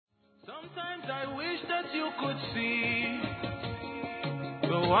that you could see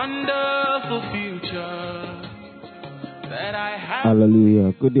the wonderful future that I have.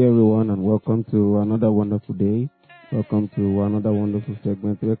 Hallelujah. Good day, everyone, and welcome to another wonderful day. Welcome to another wonderful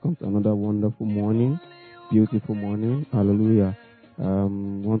segment. Welcome to another wonderful morning, beautiful morning. Hallelujah.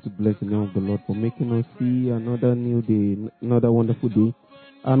 Want to bless the name of the Lord for making us see another new day, another wonderful day,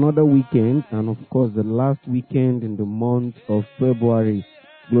 another weekend, and of course the last weekend in the month of February.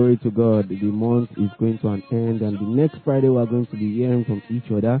 Glory to God. The month is going to an end, and the next Friday we are going to be hearing from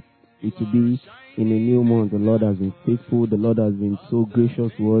each other. It will be in a new month. The Lord has been faithful. The Lord has been so gracious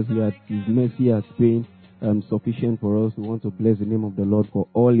to us. His mercy has been sufficient for us. We want to bless the name of the Lord for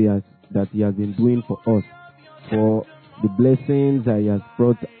all that He has been doing for us, for the blessings that He has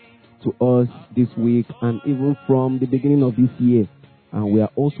brought to us this week and even from the beginning of this year. And we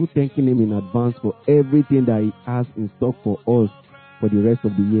are also thanking Him in advance for everything that He has in stock for us for the rest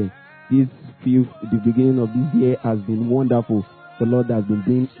of the year. The beginning of this year has been wonderful. The Lord has been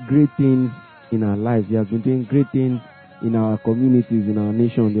doing great things in our lives. He has been doing great things in our communities, in our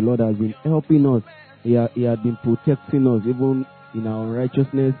nation. The Lord has been helping us. He has been protecting us even in our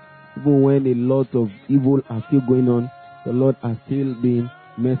righteousness. Even when a lot of evil are still going on, the Lord has still been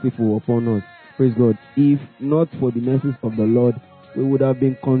merciful upon us. Praise God. If not for the mercies of the Lord, we would have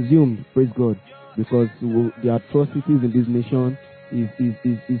been consumed. Praise God. Because the atrocities in this nation is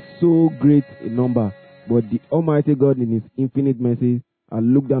so great a number. But the Almighty God in His infinite mercy had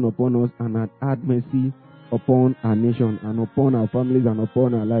looked down upon us and had mercy upon our nation and upon our families and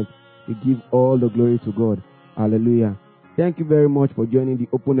upon our lives. We give all the glory to God. Hallelujah. Thank you very much for joining the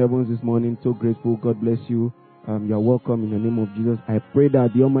Open Heavens this morning. So grateful. God bless you. You are welcome in the name of Jesus. I pray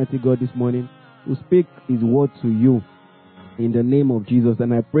that the Almighty God this morning will speak His word to you in the name of Jesus.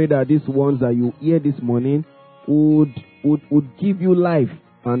 And I pray that these ones that you hear this morning would give you life,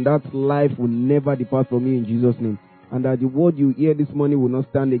 and that life will never depart from you in Jesus' name. And that the word you hear this morning will not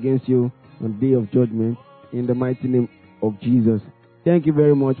stand against you on the day of judgment in the mighty name of Jesus. Thank you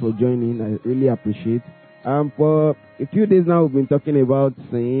very much for joining. I really appreciate. For a few days now, we've been talking about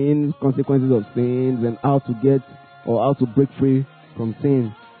sins, consequences of sins, and how to break free from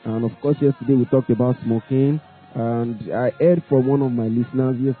sin. And of course, yesterday we talked about smoking. And I heard from one of my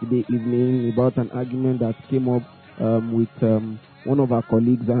listeners yesterday evening about an argument that came up with one of our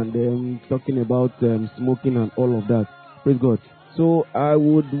colleagues, and talking about smoking and all of that. Praise God. So I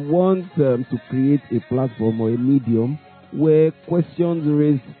would want to create a platform or a medium where questions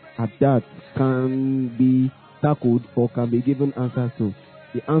raised at that can be tackled or can be given answers to.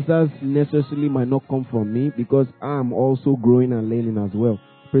 The answers necessarily might not come from me because I'm also growing and learning as well.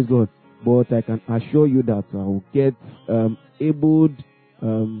 Praise God. But I can assure you that I will get able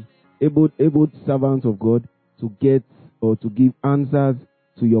servants of God to get or to give answers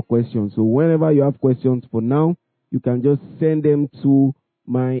to your questions. So whenever you have questions, for now, you can just send them to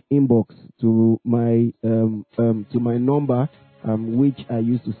my inbox, to my number, which I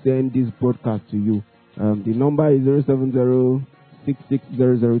used to send this broadcast to you. The number is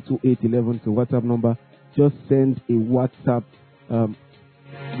 070-66002811. So WhatsApp number. Just send a WhatsApp.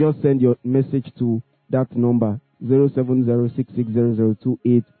 Just send your message to that number,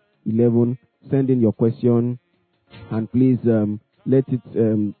 070-66002811. Send in your question, and please let it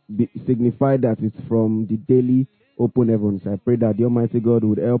be signified that it's from the Daily Open Heavens. I pray that the Almighty God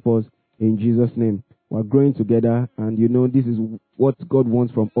would help us in Jesus' name. We're growing together, and this is what God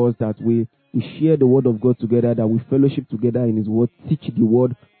wants from us, that we share the Word of God together, that we fellowship together in His Word, teach the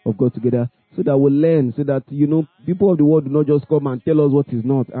Word of God together, so that we'll learn, so that, people of the world do not just come and tell us what is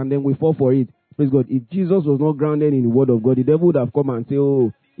not, and then we fall for it. Praise God. If Jesus was not grounded in the Word of God, the devil would have come and say,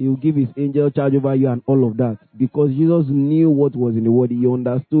 oh, He will give His angel charge over you and all of that. Because Jesus knew what was in the Word. He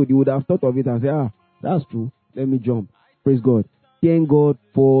understood. He would have thought of it and say, that's true. Let me jump. Praise God. Thank God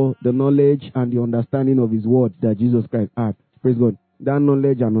for the knowledge and the understanding of His Word that Jesus Christ had. Praise God. That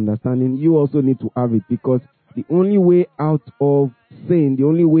knowledge and understanding, you also need to have it, because the only way out of sin, the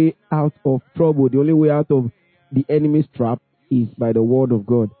only way out of trouble, the only way out of the enemy's trap is by the Word of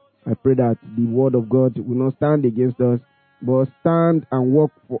God. I pray that the Word of God will not stand against us, but stand and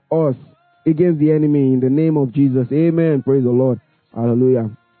work for us against the enemy in the name of Jesus. Amen. Praise the Lord. Hallelujah.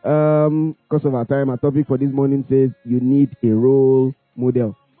 Because of our time, our topic for this morning says, you need a role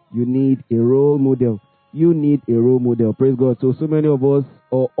model. You need a role model. You need a role model. Praise God. So many of us,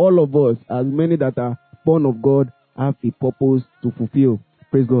 or all of us, as many that are born of God, have a purpose to fulfill.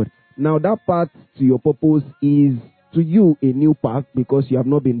 Praise God. Now that path to your purpose is to you a new path, because you have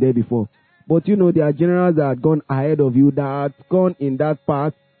not been there before. But there are generals that have gone ahead of you, that have gone in that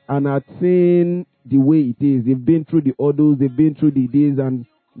path and have seen the way it is. They've been through the hurdles, they've been through the days, and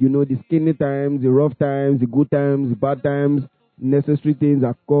the skinny times, the rough times, the good times, the bad times, necessary things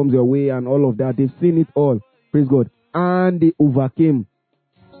that comes your way and all of that. They've seen it all. Praise God. And they overcame.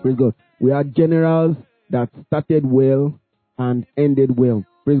 Praise God. We had generals that started well and ended well.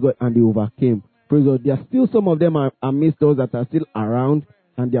 Praise God. And they overcame. Praise God. There are still some of them amidst us that are still around,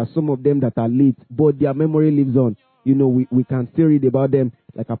 and there are some of them that are late, but their memory lives on. We can still read about them,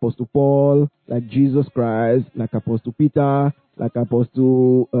 like Apostle Paul, like Jesus Christ, like Apostle Peter, like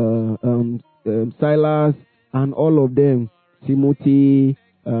Apostle Silas, and all of them. Timothy,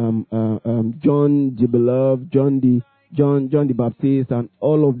 John the Beloved, John the Baptist, and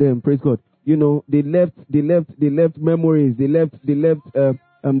all of them. Praise God. They left memories. They left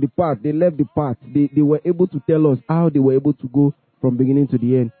the path. They left the path. They were able to tell us how they were able to go from beginning to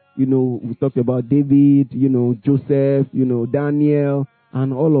the end. We talked about David, Joseph, Daniel,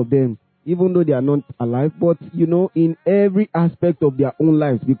 and all of them. Even though they are not alive, but in every aspect of their own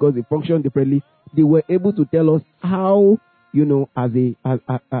lives, because they function differently, they were able to tell us how, as a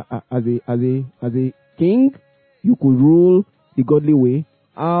king, you could rule the godly way.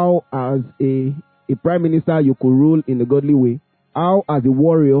 How as a prime minister you could rule in the godly way. How as a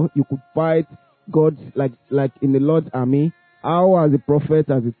warrior you could fight God like in the Lord's army. How as a prophet,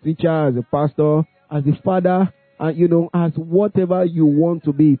 as a teacher, as a pastor, as a father, and as whatever you want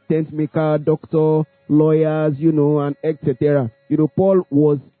to be, tent maker, doctor, lawyers, and etc. Paul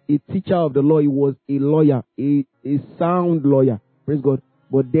was a teacher of the law. He was a lawyer, a sound lawyer. Praise God.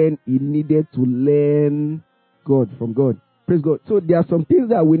 But then he needed to learn God from God. Praise God. So there are some things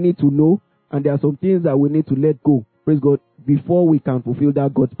that we need to know, and there are some things that we need to let go. Praise God. Before we can fulfill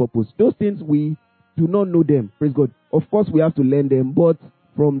that God's purpose. Those things we do not know them. Praise God. Of course we have to learn them, but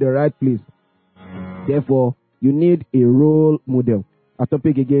from the right place. Therefore, you need a role model. Our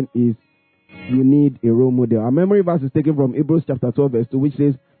topic again is you need a role model. Our memory verse is taken from Hebrews chapter 12 verse 2, which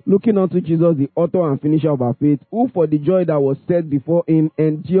says, looking unto Jesus, the author and finisher of our faith, who for the joy that was set before him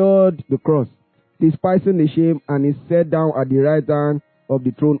endured the cross, despising the shame, and is set down at the right hand of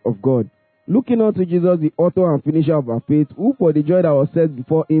the throne of God. Looking unto Jesus, the author and finisher of our faith, who for the joy that was set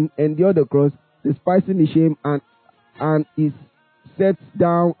before him endured the cross, despising the shame, and is set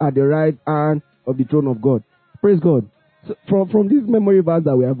down at the right hand of the throne of God. Praise God. So from this memory verse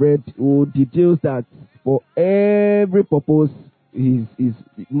that we have read, details that for every purpose is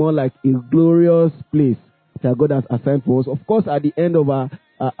more like a glorious place that God has assigned for us. Of course, at the end of our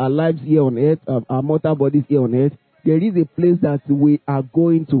lives here on earth, our mortal bodies here on earth, there is a place that we are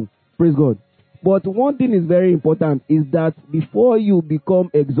going to. Praise God. But one thing is very important is that before you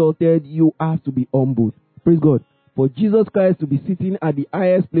become exalted, you have to be humbled. Praise God. For Jesus Christ to be sitting at the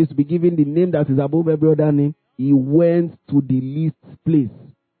highest place, to be given the name that is above every other name, he went to the least place.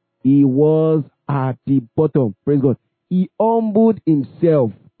 He was at the bottom. Praise God. He humbled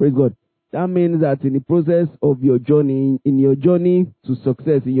himself. Praise God. That means that in the process of your journey, in your journey to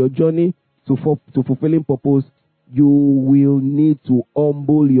success, in your journey to fulfilling purpose, you will need to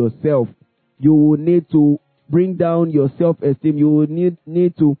humble yourself. You will need to bring down your self-esteem. You will need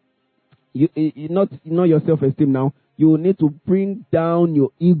to, not your self-esteem now. You will need to bring down your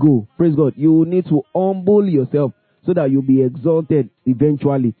ego. Praise God. You will need to humble yourself so that you'll be exalted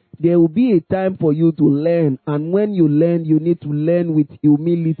eventually. There will be a time for you to learn. And when you learn, you need to learn with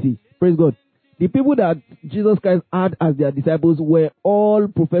humility. Praise God. The people that Jesus Christ had as their disciples were all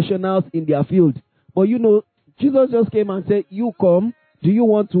professionals in their field. But Jesus just came and said, you come. Do you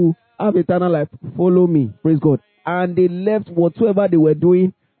want to have eternal life? Follow me. Praise God. And they left whatsoever they were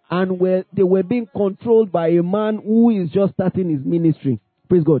doing, and they were being controlled by a man who is just starting his ministry.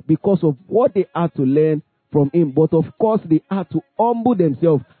 Praise God. Because of what they had to learn from him. But of course, they had to humble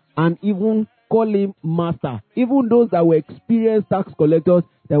themselves and even call him master. Even those that were experienced tax collectors,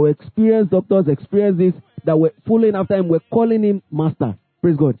 that were experienced doctors, experienced this, that were following after him, were calling him master.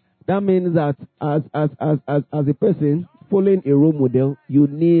 Praise God. That means that as a person following a role model, you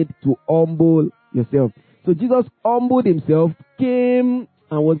need to humble yourself. So Jesus humbled himself, came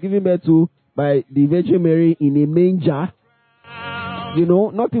and was given birth to by the Virgin Mary in a manger.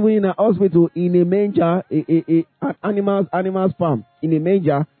 Not even in a hospital, in a manger, an animal's farm, in a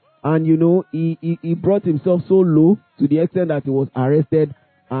manger. And he brought himself so low to the extent that he was arrested,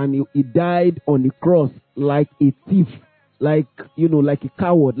 and he died on the cross like a thief, like a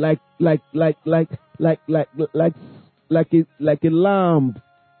coward, like a lamb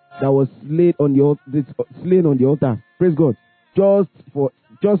that was slain on the altar. Praise God. Just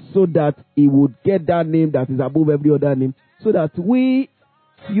so that he would get that name that is above every other name, so that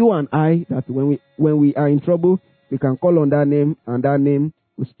you and I, that when we are in trouble, we can call on that name, and that name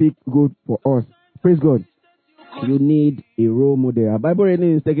will speak good for us. Praise God. you need a role model. Our Bible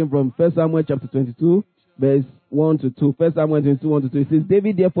reading is taken from 1 Samuel chapter 22, verse 1 to 2. 1 Samuel 22, 1 to 2. It says,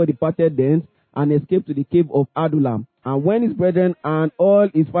 David therefore departed thence and escaped to the cave of Adullam. And when his brethren and all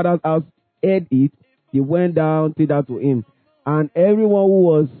his father's house heard it, they went down thither to him. And everyone who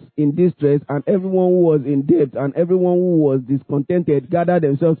was in distress, and everyone who was in debt, and everyone who was discontented gathered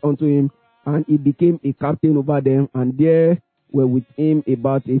themselves unto him, and he became a captain over them, and there were with him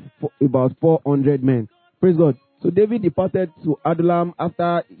about 400 men. Praise God. So David departed to Adullam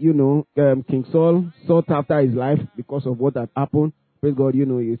after, King Saul sought after his life because of what had happened. Praise God, he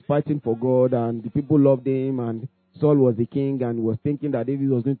was fighting for God, and the people loved him, and Saul was the king, and was thinking that David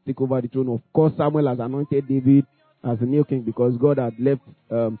was going to take over the throne. Of course, Samuel has anointed David as the new king because God had left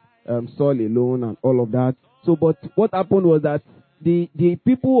Saul alone and all of that. So, but what happened was that the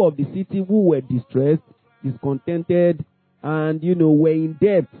people of the city who were distressed, discontented, and were in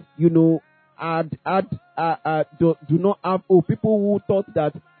debt, do not have hope. People who thought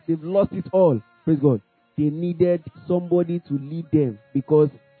that they've lost it all. Praise God. They needed somebody to lead them because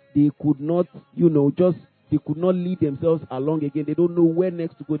they could not, they could not lead themselves along again. They don't know where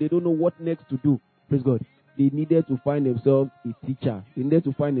next to go. They don't know what next to do. Praise God. They needed to find themselves a teacher. They needed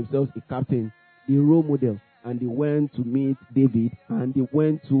to find themselves a captain, a role model. And they went to meet David. And they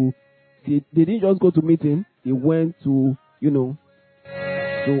didn't just go to meet him. They went to,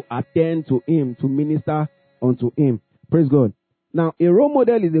 to attend to him, to minister unto him. Praise God. Now, a role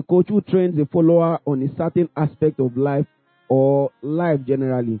model is a coach who trains a follower on a certain aspect of life or life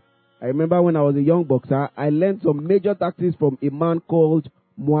generally. I remember when I was a young boxer, I learned some major tactics from a man called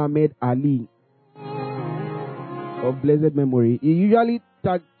Muhammad Ali of blessed memory. He usually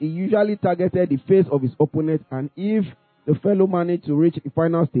targeted the face of his opponent, and if the fellow managed to reach the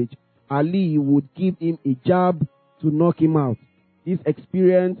final stage, Ali would give him a jab to knock him out. This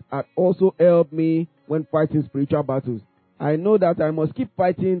experience had also helped me when fighting spiritual battles. I know that I must keep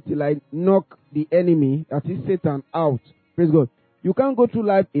fighting till I knock the enemy, that is Satan, out. Praise God. You can't go through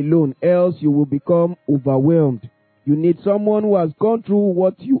life alone, else you will become overwhelmed. You need someone who has gone through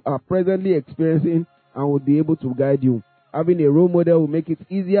what you are presently experiencing and will be able to guide you. Having a role model will make it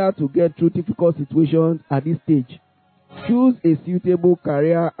easier to get through difficult situations at this stage. Choose a suitable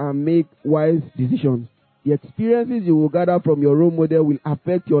career and make wise decisions. The experiences you will gather from your role model will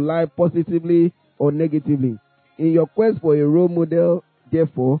affect your life positively or negatively. In your quest for a role model,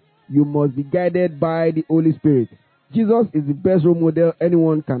 therefore, you must be guided by the Holy Spirit. Jesus is the best role model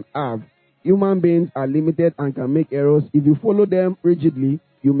anyone can have. Human beings are limited and can make errors. If you follow them rigidly,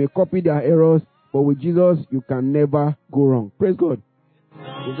 you may copy their errors, but with Jesus, you can never go wrong. Praise God.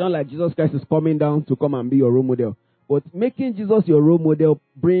 It's not like Jesus Christ is coming down to come and be your role model. But making Jesus your role model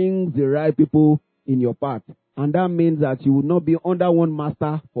brings the right people in your path. And that means that you will not be under one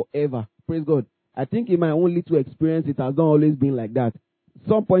master forever. Praise God. I think in my own little experience, it has not always been like that.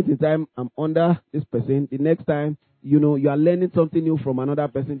 Some point in time, I'm under this person. The next time, you are learning something new from another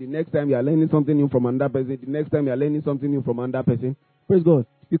person. The next time, you are learning something new from another person. The next time, you are learning something new from another person. Praise God.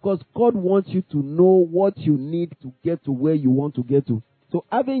 Because God wants you to know what you need to get to where you want to get to. So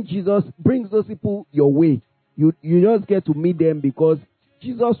having Jesus brings those people your way. You just get to meet them because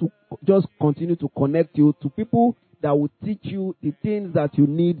Jesus will just continue to connect you to people that will teach you the things that you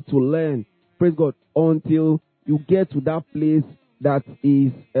need to learn. Praise God. Until you get to that place that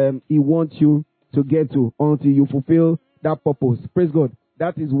is He wants you to get to. Until you fulfill that purpose. Praise God.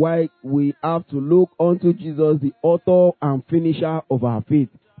 That is why we have to look unto Jesus, the author and finisher of our faith.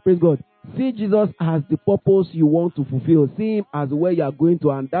 Praise God. See Jesus as the purpose you want to fulfill. See Him as where you are going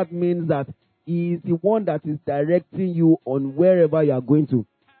to. And that means that He is the one that is directing you on wherever you are going to.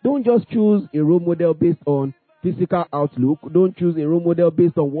 Don't just choose a role model based on physical outlook. Don't choose a role model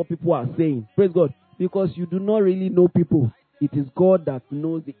based on what people are saying. Praise God. Because you do not really know people. It is God that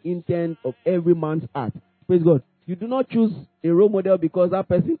knows the intent of every man's heart. Praise God. You do not choose a role model because that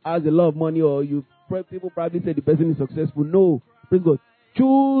person has a lot of money or people probably say the person is successful. No. Praise God.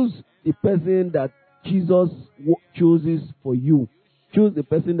 Choose the person that Jesus chooses for you. Choose the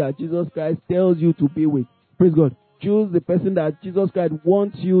person that Jesus Christ tells you to be with. Praise God. Choose the person that Jesus Christ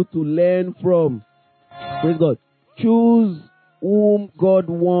wants you to learn from. Praise God. Choose whom God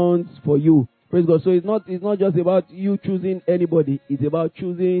wants for you. Praise God. So it's not just about you choosing anybody. It's about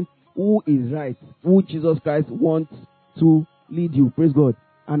choosing who is right, who Jesus Christ wants to lead you. Praise God.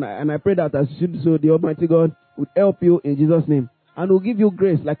 And I pray that as you do so, the Almighty God would help you in Jesus' name. And will give you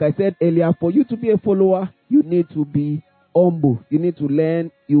grace. Like I said earlier, for you to be a follower, you need to be humble. You need to learn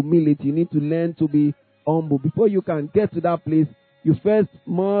humility. You need to learn to be humble. Before you can get to that place, you first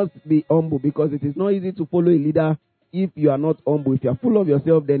must be humble, because it is not easy to follow a leader if you are not humble. If you are full of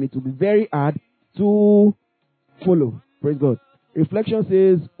yourself, then it will be very hard to follow. Praise God. Reflection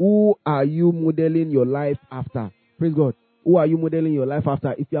says, who are you modeling your life after? Praise God. Who are you modeling your life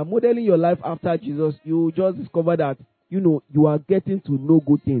after? If you are modeling your life after Jesus, you just discover that, you are getting to know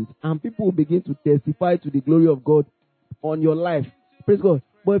good things. And people will begin to testify to the glory of God on your life. Praise God.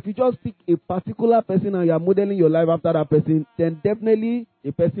 But if you just pick a particular person and you are modeling your life after that person, then definitely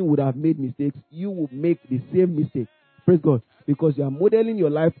the person would have made mistakes. You will make the same mistake. Praise God. Because you are modeling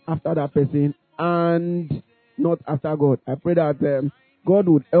your life after that person and not after God. I pray that God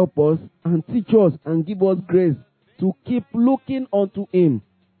would help us and teach us and give us grace to keep looking unto Him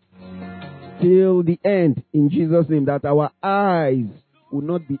till the end in Jesus' name, that our eyes will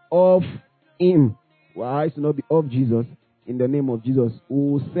not be off Him. Our eyes will not be off Jesus. In the name of Jesus,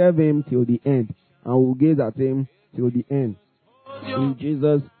 we will serve Him till the end and we will gaze at Him till the end. In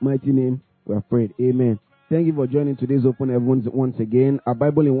Jesus' mighty name, we have prayed. Amen. Thank you for joining today's Open Heavens once again. Our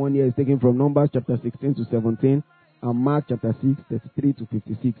Bible in 1 year is taken from Numbers chapter 16 to 17 and Mark chapter 6, 33 to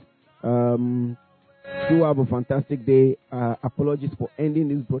 56. Do have a fantastic day. Apologies for ending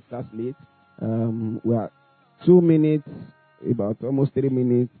this broadcast late. We are 2 minutes, about almost 3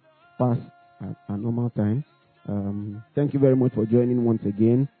 minutes past our normal time. Thank you very much for joining once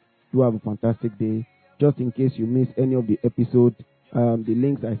again. Do have a fantastic day. Just in case you miss any of the episodes, the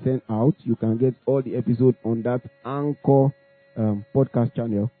links I sent out, you can get all the episodes on that Anchor podcast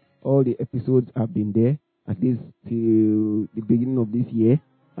channel. All the episodes have been there, at least till the beginning of this year.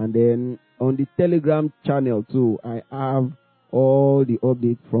 And then on the Telegram channel too, I have all the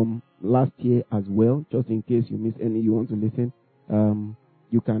updates from last year as well. Just in case you miss any, you want to listen.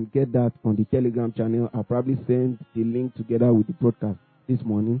 You can get that on the Telegram channel. I'll probably send the link together with the broadcast this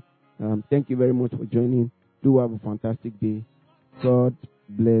morning. Thank you very much for joining. Do have a fantastic day. God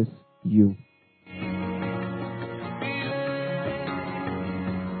bless you.